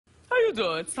you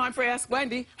doing? It's time for Ask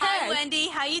Wendy. Hi, Wendy.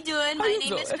 How you doing? My name is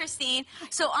doing? Christine.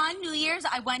 So on New Year's,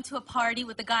 I went to a party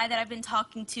with a guy that I've been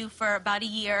talking to for about a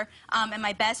year, and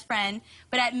my best friend.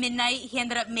 But at midnight, he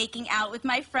ended up making out with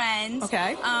my friends.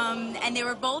 Okay. And they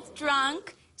were both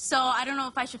drunk, so I don't know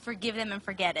if I should forgive them and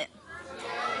forget it.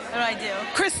 What do I do?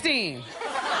 Christine.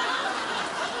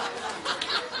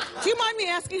 Do you mind me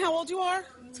asking how old you are?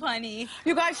 20.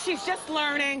 You guys, she's just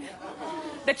learning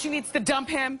that she needs to dump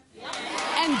him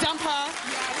and dump her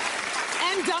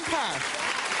and dump her.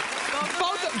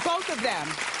 Both of them.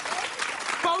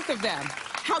 Both of them.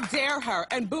 How dare her?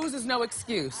 And booze is no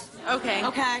excuse. Okay.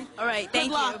 Okay? All right,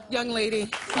 thank Good luck, young lady.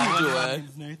 How you doing?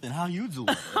 Nathan, how you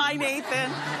doing? Hi,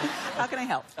 Nathan. How can I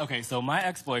help? Okay, so my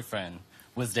ex-boyfriend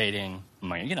was dating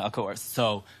my, of course.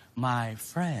 So my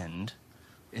friend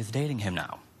is dating him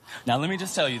now. Now, let me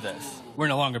just tell you this. We're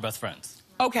no longer best friends.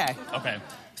 Okay. Okay.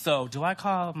 So do I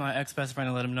call my ex-best friend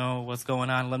and let him know what's going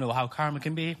on, let him know how karma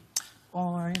can be?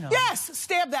 Or, Yes,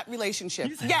 stab that relationship.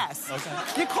 Yes.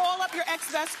 Okay. You call up your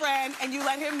ex-best friend and you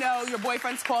let him know your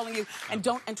boyfriend's calling you, and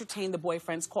don't entertain the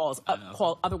boyfriend's calls.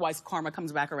 Otherwise, karma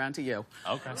comes back around to you.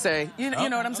 Okay. Say, you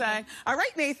know what I'm saying? All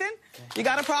right, Nathan, you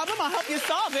got a problem? I'll help you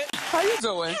solve it. How you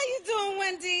doing? How you doing,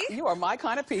 Wendy? You are my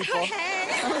kind of people. Hey.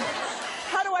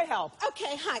 How do I help?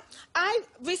 Okay, hi. I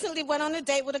recently went on a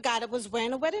date with a guy that was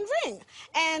wearing a wedding ring.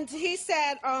 And he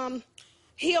said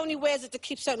he only wears it to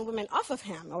keep certain women off of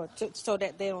him, or so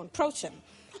that they don't approach him.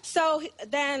 So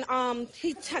then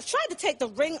he tried to take the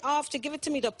ring off to give it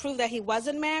to me to prove that he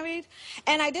wasn't married.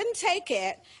 And I didn't take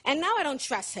it, and now I don't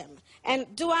trust him.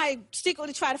 And do I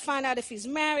secretly try to find out if he's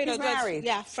married? He's married.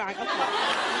 Yeah, fine. Okay.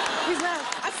 He's married.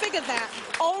 I figured that.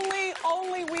 Only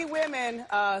we women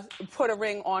put a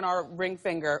ring on our ring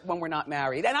finger when we're not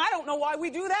married, and I don't know why we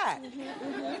do that.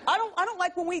 I don't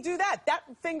like when we do that. That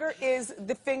finger is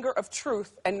the finger of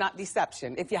truth and not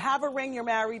deception. If you have a ring, you're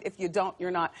married. If you don't,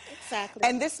 you're not. Exactly.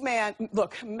 And this man,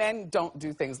 look, men don't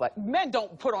do things like men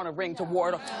don't put on a ring to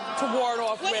ward off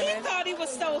Well, women. he thought he was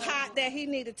so hot that he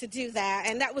needed to do that,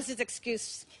 and that was his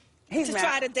excuse He's to married.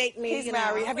 try to date me. He's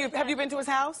married. Have you been to his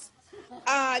house?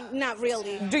 Not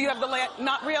really. Do you have the land?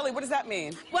 Not really. What does that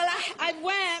mean? Well, I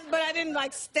went, but I didn't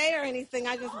like stay or anything.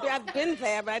 I've been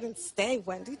there, but I didn't stay,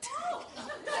 Wendy.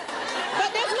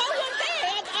 But there's no one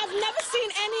there. I've never seen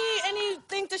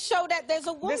anything to show that there's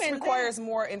a woman. This requires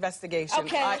more investigation.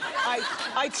 Okay.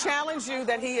 I challenge you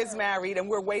that he is married, and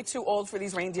we're way too old for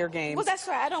these reindeer games. Well, that's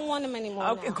right. I don't want him anymore.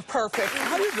 Okay, now. perfect.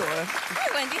 How you doing? Hi,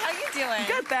 Wendy. How you doing?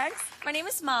 Good, thanks. My name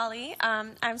is Molly.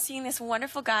 I'm seeing this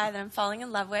wonderful guy that I'm falling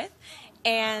in love with,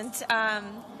 and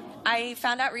I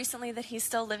found out recently that he's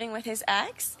still living with his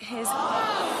ex, his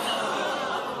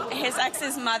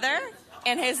ex's mother,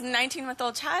 and his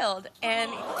 19-month-old child.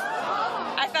 And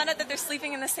I found out that they're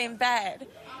sleeping in the same bed.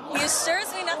 He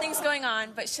assures me nothing's going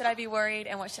on, but should I be worried,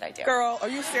 and what should I do? Girl, are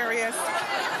you serious?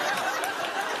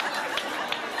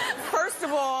 First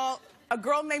of all, a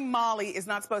girl named Molly is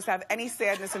not supposed to have any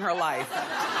sadness in her life.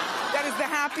 That is the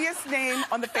happiest name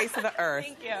on the face of the earth.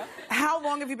 Thank you. How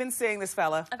long have you been seeing this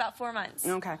fella? About 4 months.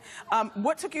 Okay.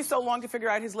 What took you so long to figure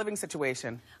out his living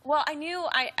situation? Well, I knew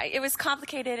it was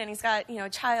complicated, and he's got, a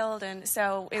child, and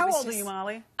so it How was old are you,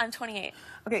 Molly? I'm 28.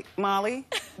 Okay, Molly,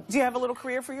 do you have a little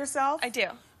career for yourself? I do.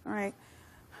 All right.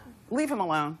 Leave him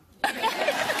alone. like,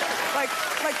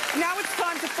 now it's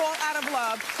time to fall out of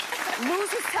love.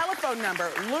 Lose his telephone number.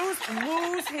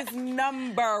 Lose his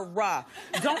number.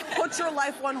 Don't put your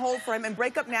life on hold for him, and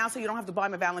break up now so you don't have to buy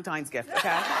him a Valentine's gift, okay?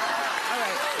 All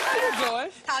right. How you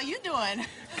doing? How you doing?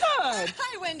 Good.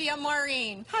 Hi, Wendy. I'm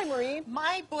Maureen. Hi, Maureen.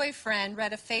 My boyfriend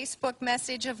read a Facebook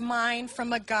message of mine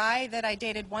from a guy that I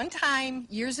dated one time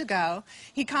years ago.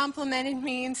 He complimented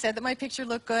me and said that my picture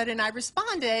looked good, and I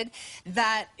responded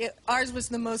that ours was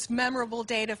the most memorable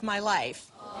date of my life.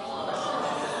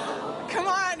 Come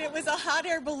on, it was a hot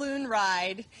air balloon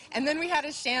ride, and then we had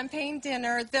a champagne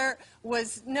dinner. There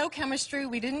was no chemistry.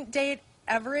 We didn't date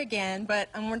ever again, but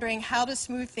I'm wondering how to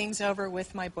smooth things over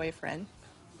with my boyfriend.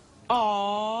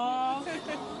 Aww.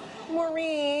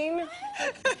 Maureen,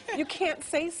 you can't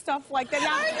say stuff like that.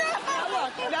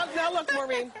 Now look,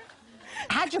 Maureen.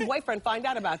 How'd your boyfriend find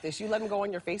out about this? You let him go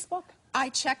on your Facebook? I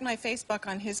checked my Facebook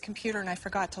on his computer and I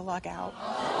forgot to log out.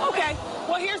 Okay,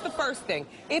 well, here's the first thing.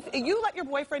 If you let your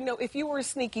boyfriend know, if you were a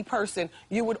sneaky person,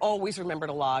 you would always remember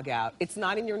to log out. It's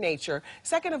not in your nature.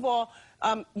 Second of all,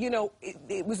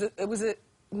 it was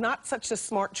not such a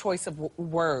smart choice of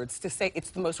words to say it's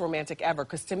the most romantic ever,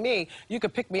 because to me, you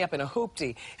could pick me up in a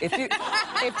hoopty.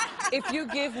 If you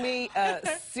give me a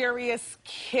serious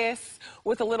kiss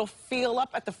with a little feel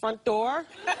up at the front door,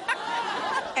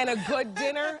 and a good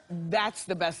dinner, that's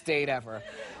the best date ever.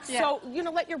 Yeah. So, you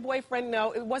know, let your boyfriend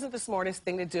know it wasn't the smartest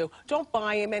thing to do. Don't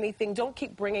buy him anything. Don't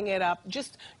keep bringing it up.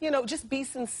 Just, you know, just be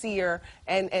sincere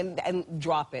and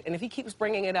drop it. And if he keeps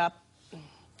bringing it up,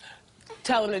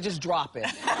 tell him to just drop it.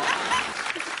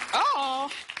 Oh,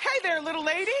 hey there, little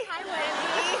lady. Hi,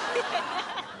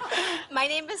 Wendy. My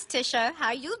name is Tisha.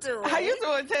 How you doing? How you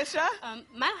doing, Tisha?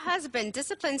 My husband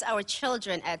disciplines our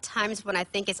children at times when I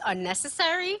think it's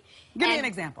unnecessary. Give me an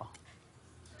example.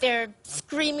 They're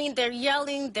screaming, they're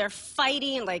yelling, they're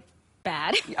fighting, like,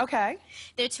 bad. Okay.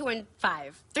 They're 2 and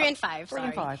 5. 3 and 5, 3 sorry.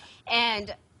 and 5.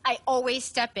 And I always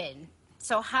step in.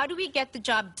 So how do we get the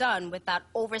job done without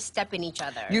overstepping each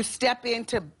other? You step in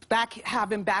to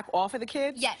have him back off of the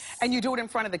kids? Yes. And you do it in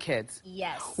front of the kids?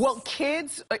 Yes. Well,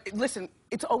 kids, listen,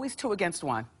 it's always 2 against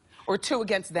 1 or 2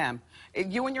 against them.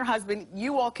 You and your husband,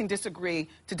 you all can disagree,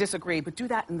 but do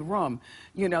that in the room,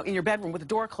 you know, in your bedroom with the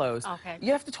door closed. Okay.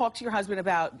 You have to talk to your husband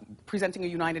about presenting a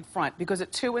united front because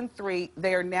at 2 and 3,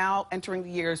 they are now entering the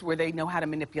years where they know how to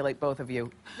manipulate both of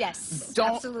you. Yes,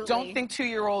 Don't absolutely. think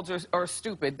 2-year-olds are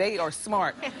stupid. They are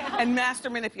smart and master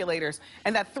manipulators.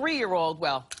 And that 3-year-old,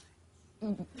 well,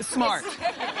 smart,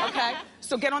 okay?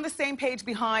 So get on the same page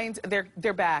behind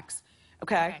their backs,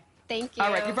 okay? Thank you.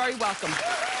 All right, you're very welcome.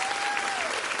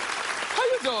 How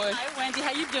you doing? Hi, Wendy.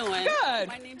 How you doing? Good.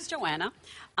 My name's Joanna,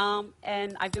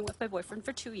 and I've been with my boyfriend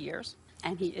for 2 years,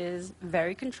 and he is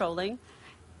very controlling.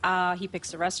 He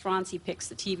picks the restaurants. He picks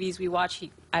the TVs we watch.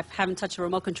 I haven't touched a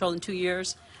remote control in 2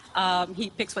 years. He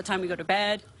picks what time we go to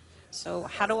bed. So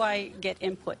how do I get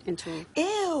input into...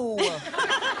 Ew.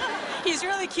 He's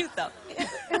really cute, though.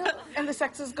 And the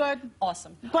sex is good?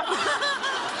 Awesome.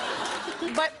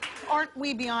 But aren't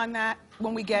we beyond that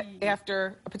when we get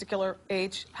after a particular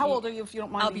age? How old are you, if you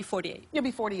don't mind? I'll be 48. You'll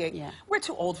be 48. Yeah. We're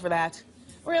too old for that.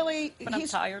 Really? But I'm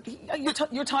tired.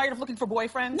 You're tired of looking for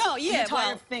boyfriends? No, yeah. You're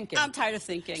tired of thinking? I'm tired of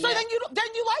thinking. So yeah. then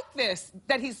you like this,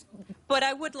 that he's... But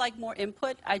I would like more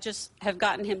input. I just have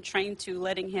gotten him trained to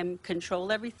letting him control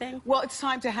everything. Well, it's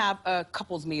time to have a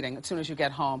couples meeting as soon as you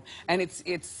get home, and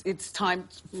it's time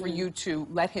for you to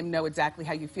let him know exactly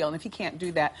how you feel. And if he can't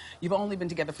do that, you've only been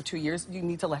together for 2 years. You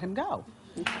need to let him go.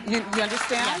 You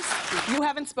understand? Yes. You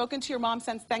haven't spoken to your mom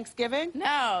since Thanksgiving?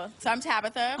 No. So I'm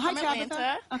Tabitha from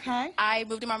Atlanta. Okay. I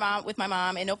moved to with my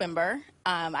mom in November.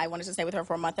 I wanted to stay with her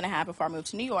for a month and a half before I moved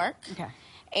to New York. Okay.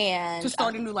 And To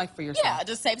start a new life for yourself. Yeah,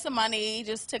 just save some money,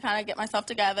 just to kind of get myself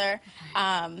together.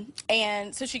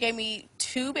 And so she gave me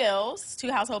 2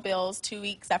 household bills, 2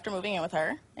 weeks after moving in with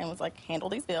her, and was like, handle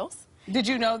these bills. Did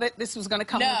you know that this was going to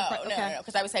come? No, with the no,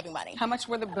 because I was saving money. How much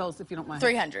were the bills, if you don't mind?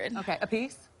 $300. Okay, a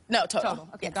piece? No, total. Total.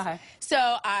 Okay, Yes. go ahead.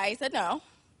 So I said no,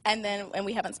 and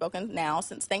we haven't spoken now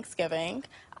since Thanksgiving.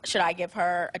 Should I give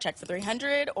her a check for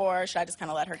 $300, or should I just kind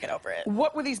of let her get over it?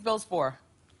 What were these bills for?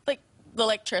 Like the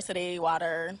electricity,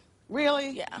 water. Really?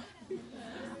 Yeah.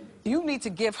 You need to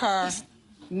give her,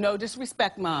 no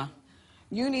disrespect, Ma,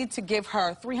 you need to give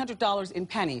her $300 in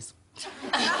pennies.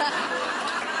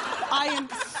 I am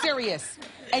serious.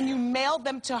 And you mailed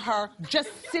them to her just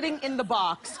sitting in the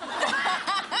box.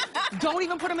 Don't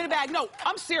even put them in a bag. No,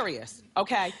 I'm serious,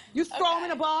 okay? You throw them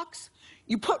in a box.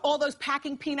 You put all those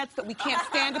packing peanuts that we can't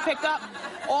stand to pick up.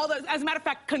 All those, as a matter of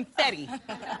fact, confetti.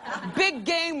 Big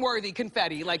game-worthy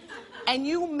confetti. And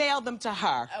you mail them to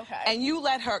her. Okay. And you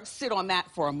let her sit on that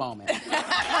for a moment.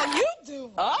 How you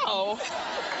doing? Oh.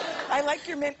 I like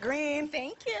your mint green.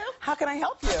 Thank you. How can I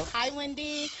help you? Hi,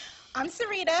 Wendy. I'm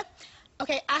Sarita.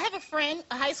 Okay, I have a friend,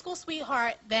 a high school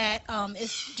sweetheart, that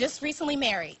is just recently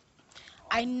married.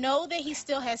 I know that he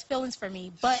still has feelings for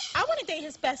me, but I want to date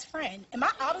his best friend. Am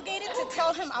I obligated to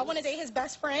tell him I want to date his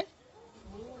best friend?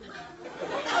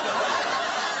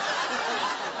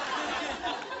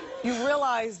 You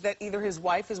realize that either his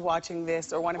wife is watching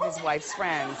this or one of his wife's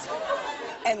friends.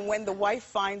 And when the wife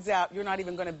finds out, you're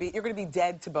going to be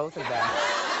dead to both of them.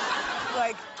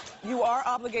 Like, you are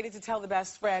obligated to tell the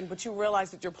best friend, but you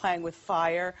realize that you're playing with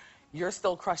fire. You're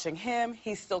still crushing him,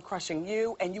 he's still crushing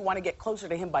you, and you want to get closer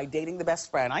to him by dating the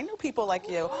best friend. I know people like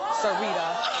you,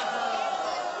 Sarita.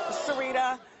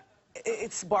 Sarita,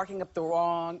 it's barking up the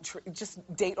wrong tree. Just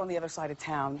date on the other side of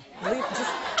town.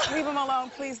 Just leave him alone.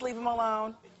 Please leave him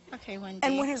alone. Okay, Wendy.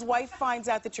 And when his wife finds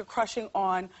out that you're crushing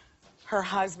on her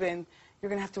husband, you're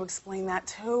going to have to explain that,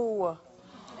 too.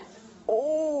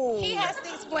 Oh. He has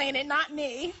to explain it, not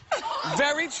me.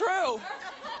 Very true.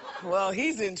 Well,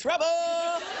 he's in trouble.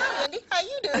 Hi, Wendy. How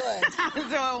you doing? I'm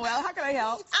doing well. How can I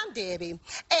help? I'm Debbie.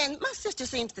 And my sister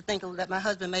seems to think that my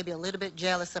husband may be a little bit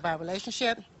jealous of our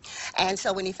relationship. And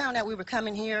so when he found out we were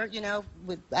coming here, you know,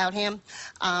 without him,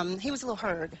 he was a little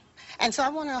hurt. And so I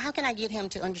want to know, how can I get him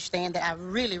to understand that I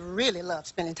really, really love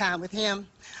spending time with him,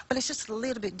 but it's just a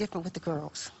little bit different with the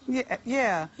girls.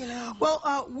 Yeah. You know?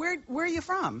 Well, where are you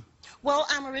from? Well,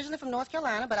 I'm originally from North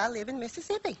Carolina, but I live in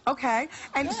Mississippi. Okay.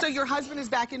 And Yes. so your husband is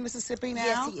back in Mississippi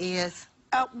now? Yes, he is.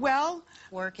 Well,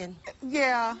 Working.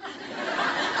 yeah.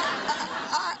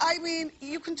 I mean,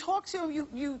 you can talk to him.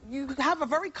 You have a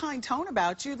very kind tone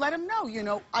about you. Let him know, you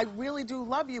know, I really do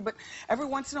love you, but every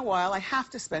once in a while I have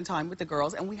to spend time with the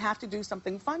girls and we have to do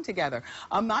something fun together.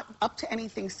 I'm not up to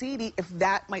anything seedy if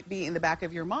that might be in the back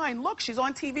of your mind. Look, she's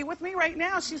on TV with me right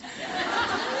now. She's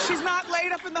not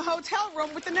laid up in the hotel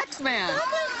room with the next man.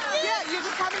 Yeah, you're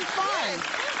just having fun.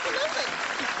 Absolutely.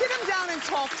 Sit him down and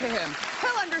talk to him.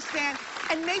 He'll understand.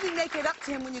 And maybe make it up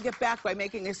to him when you get back by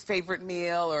making his favorite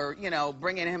meal or, you know,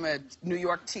 bringing him a New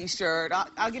York T-shirt.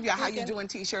 I'll give you a How You Doing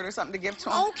T-shirt or something to give to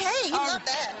him. Okay, he loved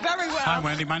that. Very well. Hi,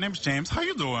 Wendy. My name's James. How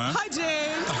you doing? Hi,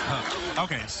 James.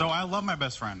 Okay, so I love my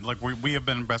best friend. Like, we have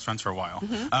been best friends for a while.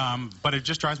 But it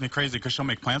just drives me crazy because she'll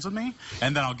make plans with me,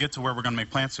 and then I'll get to where we're going to make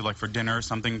plans to, like for dinner or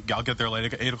something. I'll get there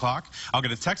late at 8 o'clock. I'll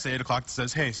get a text at 8 o'clock that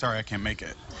says, hey, sorry, I can't make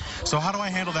it. So how do I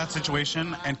handle that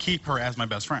situation and keep her as my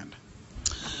best friend?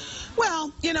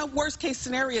 Well, you know, worst case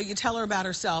scenario, you tell her about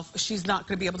herself, she's not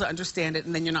going to be able to understand it,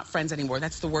 and then you're not friends anymore.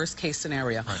 That's the worst case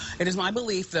scenario. Right. It is my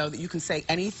belief, though, that you can say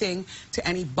anything to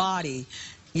anybody.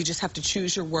 You just have to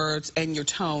choose your words and your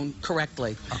tone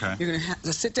correctly. Okay. You're going to have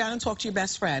to sit down and talk to your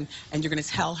best friend, and you're going to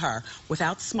tell her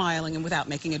without smiling and without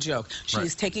making a joke. She Right.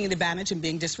 is taking advantage and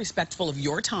being disrespectful of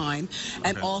your time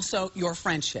and Okay. also your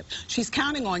friendship. She's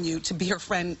counting on you to be her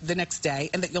friend the next day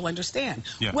and that you'll understand.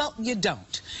 Yeah. Well, you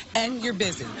don't, and you're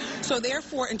busy. So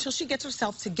therefore, until she gets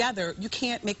herself together, you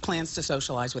can't make plans to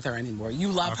socialize with her anymore. You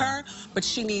love Okay. her, but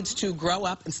she needs to grow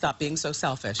up and stop being so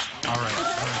selfish. All right.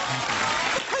 Thank you.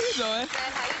 How you doing? Good,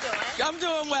 how you doing? I'm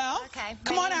doing well. Okay.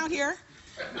 Come on out here.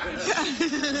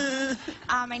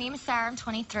 My name is Sarah. I'm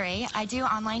 23. I do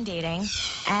online dating,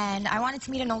 and I wanted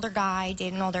to meet an older guy,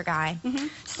 date an older guy.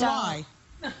 So, Why?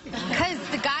 Because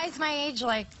the guys my age,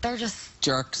 like, they're just...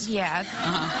 Jerks. Yeah.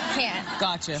 Yeah.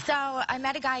 Gotcha. So I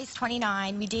met a guy, he's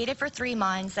 29. We dated for 3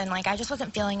 months, and, like, I just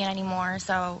wasn't feeling it anymore,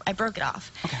 so I broke it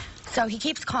off. Okay. So he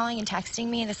keeps calling and texting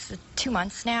me. This is 2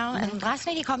 months now, and last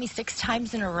night he called me 6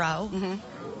 times in a row.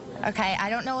 Okay, I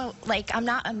don't know, like, I'm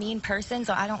not a mean person,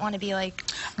 so I don't want to be like,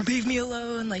 leave me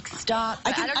alone, like, stop.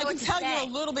 I But can, don't know I what can to tell say. you're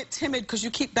a little bit timid because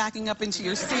you keep backing up into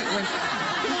your seat when,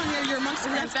 come on here, you're amongst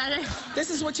friends.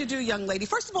 This is what you do, young lady.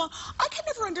 First of all, I can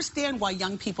never understand why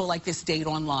young people like this date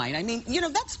online. I mean, you know,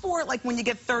 that's for, like, when you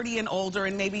get 30 and older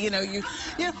and maybe, you know,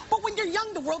 but when you're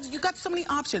young, the world, you got so many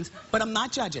options. But I'm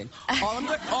not judging. All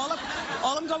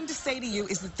I'm going to say to you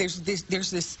is that there's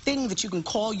this thing that you can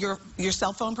call your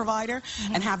cell phone provider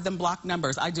and have them block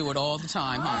numbers. I do it all the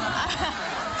time,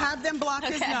 Have them block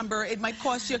his number. It might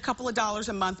cost you a couple of dollars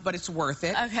a month, but it's worth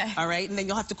it. Okay. All right? And then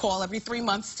you'll have to call every 3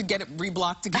 months to get it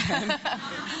reblocked again.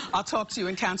 I'll talk to you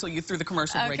and counsel you through the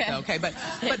commercial break, though, okay? But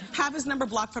have his number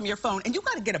blocked from your phone. And you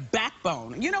got to get a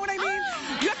backbone. You know what I mean?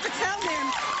 You have to tell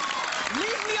him,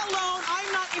 leave me alone.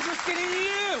 I'm not interested in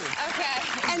you.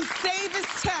 Okay. And save his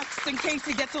text in case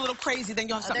he gets a little crazy. Then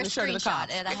you'll have something to show to the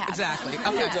cops. Screenshot it, I have it. Exactly.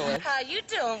 Okay. How you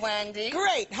doing, Wendy?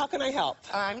 Great. How can I help?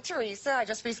 I'm Teresa. I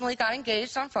just recently got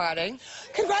engaged on Friday.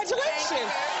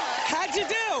 Congratulations. How'd you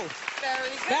do? Very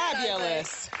good.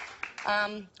 Fabulous.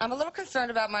 I'm a little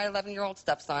concerned about my 11-year-old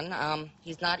stepson.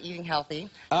 He's not eating healthy.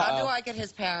 How do I get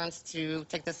his parents to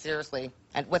take this seriously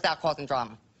and without causing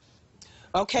drama?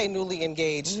 Okay, newly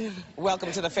engaged.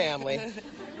 Welcome to the family.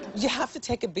 You have to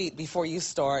take a beat before you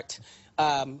start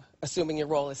assuming your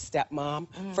role as stepmom.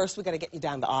 First, we got to get you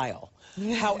down the aisle.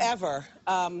 However,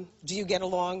 do you get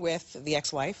along with the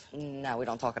ex-wife? No, we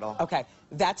don't talk at all. Okay,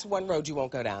 that's one road you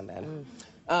won't go down then.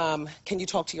 Can you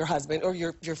talk to your husband or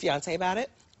your fiance about it?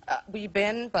 We've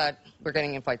been, but we're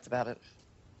getting in fights about it.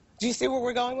 Do you see where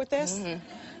we're going with this?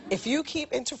 If you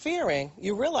keep interfering,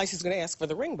 you realize he's going to ask for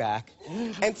the ring back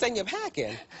and send you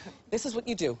packing. This is what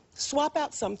you do. Swap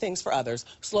out some things for others.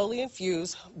 Slowly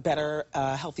infuse better,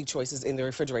 healthy choices in the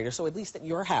refrigerator. So at least at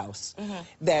your house,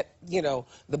 that, you know,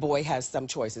 the boy has some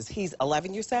choices. He's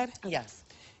 11, you said? Yes.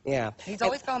 Yeah. He's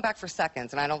always going back for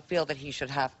seconds, and I don't feel that he should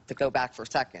have to go back for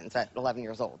seconds at 11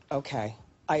 years old. Okay.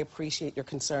 I appreciate your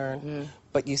concern,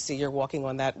 but you see you're walking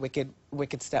on that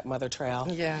wicked stepmother trail.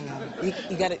 Yeah, I know.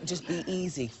 You got to just be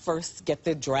easy. First, get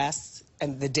the dress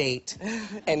and the date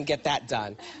and get that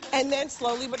done. And then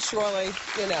slowly but surely,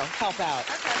 you know, help out.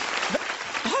 Okay.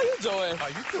 How doing? How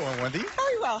you doing, Wendy?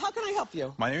 Very well. How can I help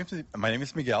you? My name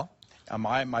is Miguel.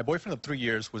 My boyfriend of 3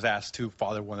 years was asked to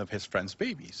father one of his friend's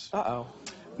babies. Uh-oh.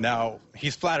 Now,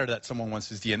 he's flattered that someone wants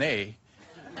his DNA.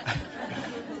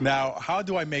 Now, how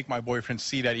do I make my boyfriend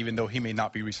see that even though he may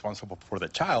not be responsible for the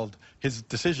child, his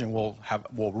decision will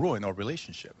ruin our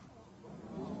relationship?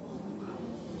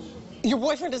 Your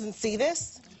boyfriend doesn't see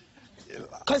this?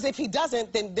 Because if he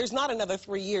doesn't, then there's not another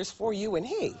 3 years for you and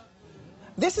he.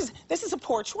 This is a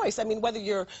poor choice. I mean, whether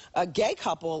you're a gay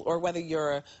couple or whether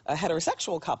you're a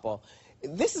heterosexual couple,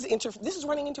 this is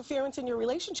running interference in your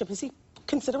relationship. Is he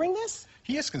considering this?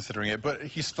 He is considering it, but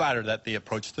he's flattered that they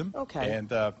approached him. Okay.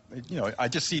 And, you know, I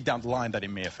just see down the line that it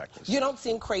may affect us. You don't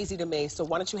seem crazy to me, so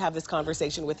why don't you have this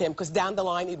conversation with him? Because down the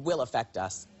line, it will affect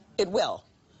us. It will.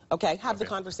 Okay? Have the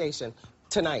conversation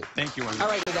tonight. Thank you, Wendy. All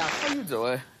right, Miguel. How you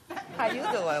doing? How you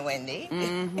doing, Wendy?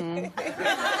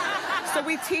 So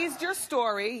we teased your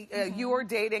story. You are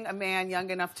dating a man young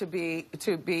enough to be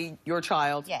your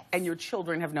child. Yes. And your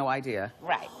children have no idea.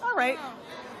 Right. All right.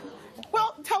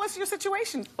 Well, tell us your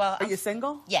situation. Well, are you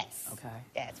single? Yes. Okay.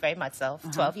 Yes, very much so.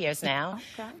 12 years now.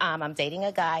 Okay. I'm dating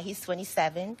a guy. He's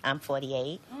 27. I'm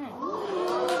 48.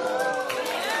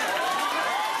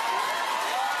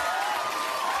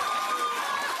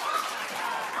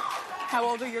 How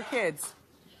old are your kids?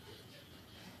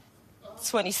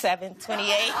 27,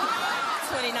 28,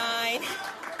 29.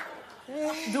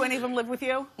 Do any of them live with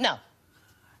you? No.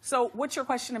 So what's your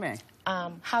question to me?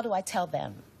 How do I tell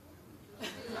them?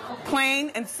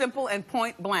 Plain and simple and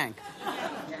point blank.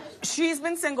 She's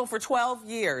been single for 12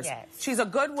 years. Yes. She's a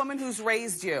good woman who's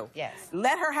raised you. Yes.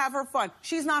 Let her have her fun.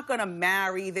 She's not going to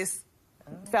marry this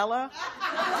fella.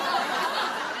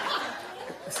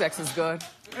 Sex is good.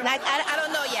 I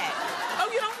don't know yet. Oh,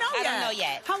 you don't know yet? I don't know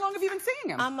yet. How long have you been seeing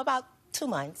him? About 2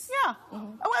 months. Yeah.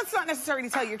 Oh, well, it's not necessary to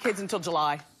tell your kids until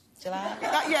July. July?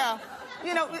 Yeah.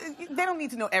 You know, they don't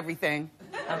need to know everything.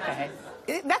 Okay.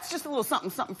 That's just a little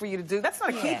something for you to do. That's not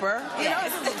a keeper. You know,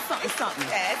 it's a little something.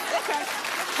 Yes. Okay.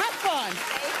 Have fun.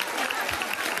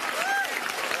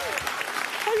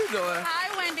 How you doing? Hi,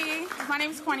 Wendy. My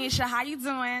name's Quanisha. How you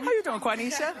doing? How you doing,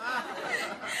 Quanisha?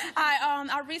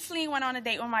 I recently went on a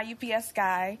date with my UPS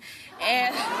guy,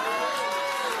 and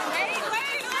wait.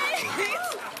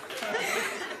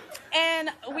 And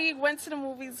we went to the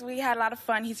movies. We had a lot of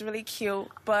fun. He's really cute.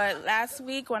 But last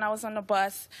week when I was on the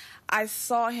bus, I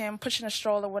saw him pushing a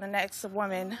stroller with an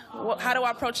ex-woman. How do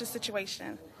I approach the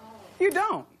situation? You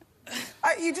don't.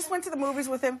 You just went to the movies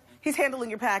with him. He's handling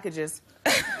your packages.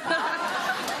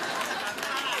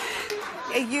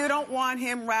 You don't want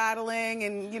him rattling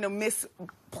and, you know,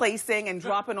 misplacing and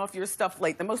dropping off your stuff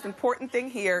late. The most important thing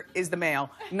here is the mail,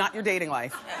 not your dating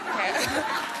life.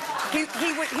 He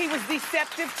was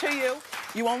deceptive to you.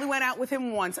 You only went out with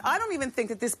him once. I don't even think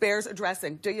that this bears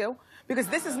addressing, do you? Because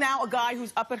this is now a guy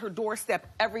who's up at her doorstep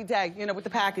every day, you know, with the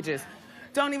packages.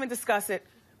 Don't even discuss it.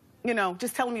 You know,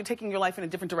 just tell him you're taking your life in a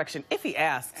different direction, if he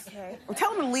asks. Okay. Or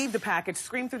tell him to leave the package,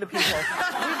 scream through the people. Leave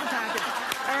the package,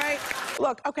 all right?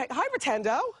 Look, okay, hi,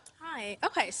 Rotendo. Hi.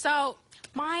 Okay, so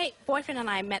my boyfriend and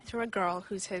I met through a girl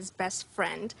who's his best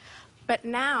friend. But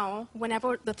now,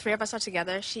 whenever the three of us are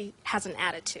together, she has an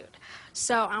attitude.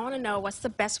 So I want to know what's the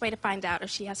best way to find out if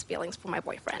she has feelings for my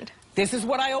boyfriend. This is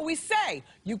what I always say.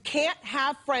 You can't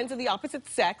have friends of the opposite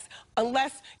sex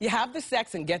unless you have the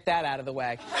sex and get that out of the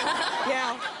way.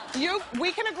 Now,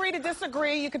 we can agree to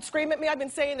disagree. You could scream at me. I've been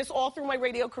saying this all through my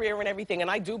radio career and everything,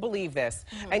 and I do believe this.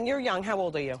 And you're young. How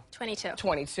old are you? 22.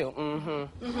 22.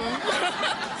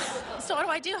 So what do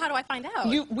I do? How do I find out?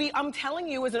 I'm telling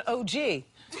you as an OG.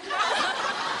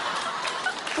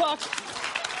 Look,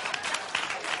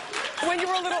 when you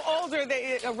were a little older,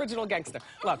 the original gangster.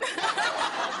 Look,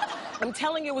 I'm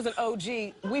telling you as an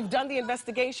OG, we've done the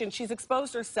investigation. She's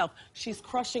exposed herself. She's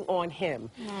crushing on him.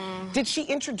 Did she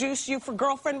introduce you for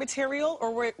girlfriend material,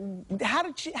 or how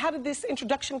did this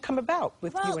introduction come about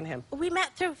with you and him? We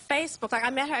met through Facebook. Like, I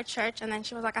met her at church, and then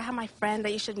she was like, I have my friend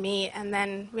that you should meet. And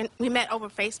then we met over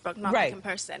Facebook, not like in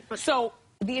person. But so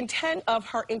the intent of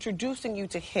her introducing you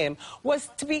to him was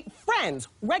to be friends,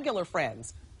 regular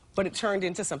friends. But it turned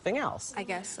into something else. I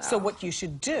guess so. So what you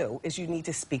should do is you need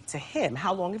to speak to him.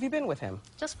 How long have you been with him?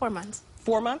 Just 4 months.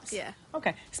 4 months? Yeah.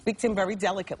 Okay. Speak to him very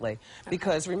delicately.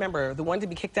 Because remember, the one to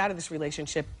be kicked out of this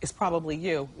relationship is probably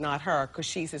you, not her, because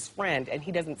she's his friend, and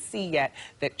he doesn't see yet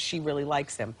that she really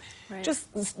likes him. Right.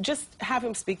 Just have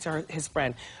him speak to his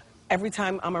friend. Every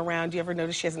time I'm around, you ever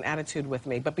notice she has an attitude with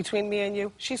me? But between me and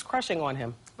you, she's crushing on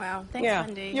him. Wow. Thanks, yeah.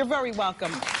 Wendy. You're very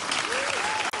welcome.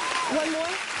 One more?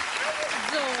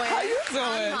 How you doing?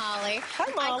 I'm Molly.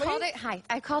 Hi, Molly.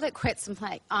 I called it quits and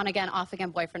like on again, off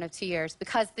again boyfriend of 2 years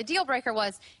because the deal breaker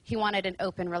was he wanted an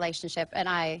open relationship and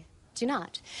I do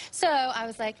not. So I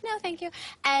was like, no, thank you.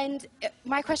 And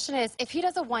my question is, if he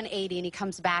does a 180 and he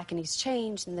comes back and he's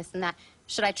changed and this and that,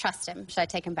 should I trust him? Should I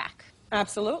take him back?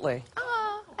 Absolutely.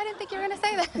 Oh, I didn't think you were going to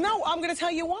say that. No, I'm going to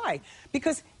tell you why.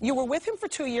 Because you were with him for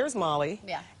 2 years, Molly.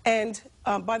 Yeah. And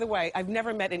by the way, I've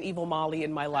never met an evil Molly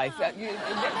in my life. That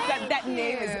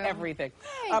name is everything.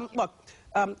 Look,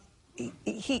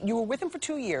 you were with him for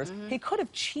 2 years. He could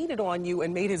have cheated on you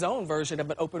and made his own version of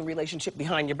an open relationship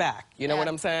behind your back. You know what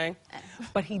I'm saying?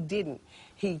 But he didn't.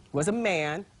 He was a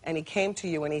man, and he came to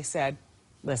you and he said,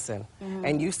 listen.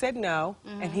 And you said no,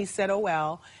 and he said, oh,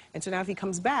 well. And so now if he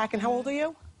comes back, and how old are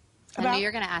you? I knew you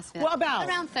were going to ask me that. Well, about?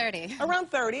 Around 30.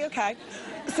 Around 30, okay.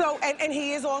 So, and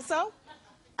he is also?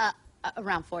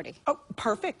 Around 40. Oh,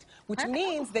 perfect. Which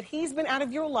means that he's been out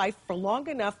of your life for long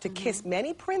enough to kiss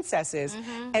many princesses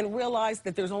and realize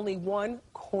that there's only one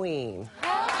queen.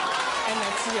 And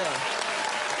that's you.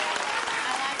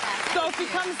 I like that. So if he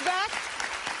comes back,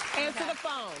 answer the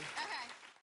phone.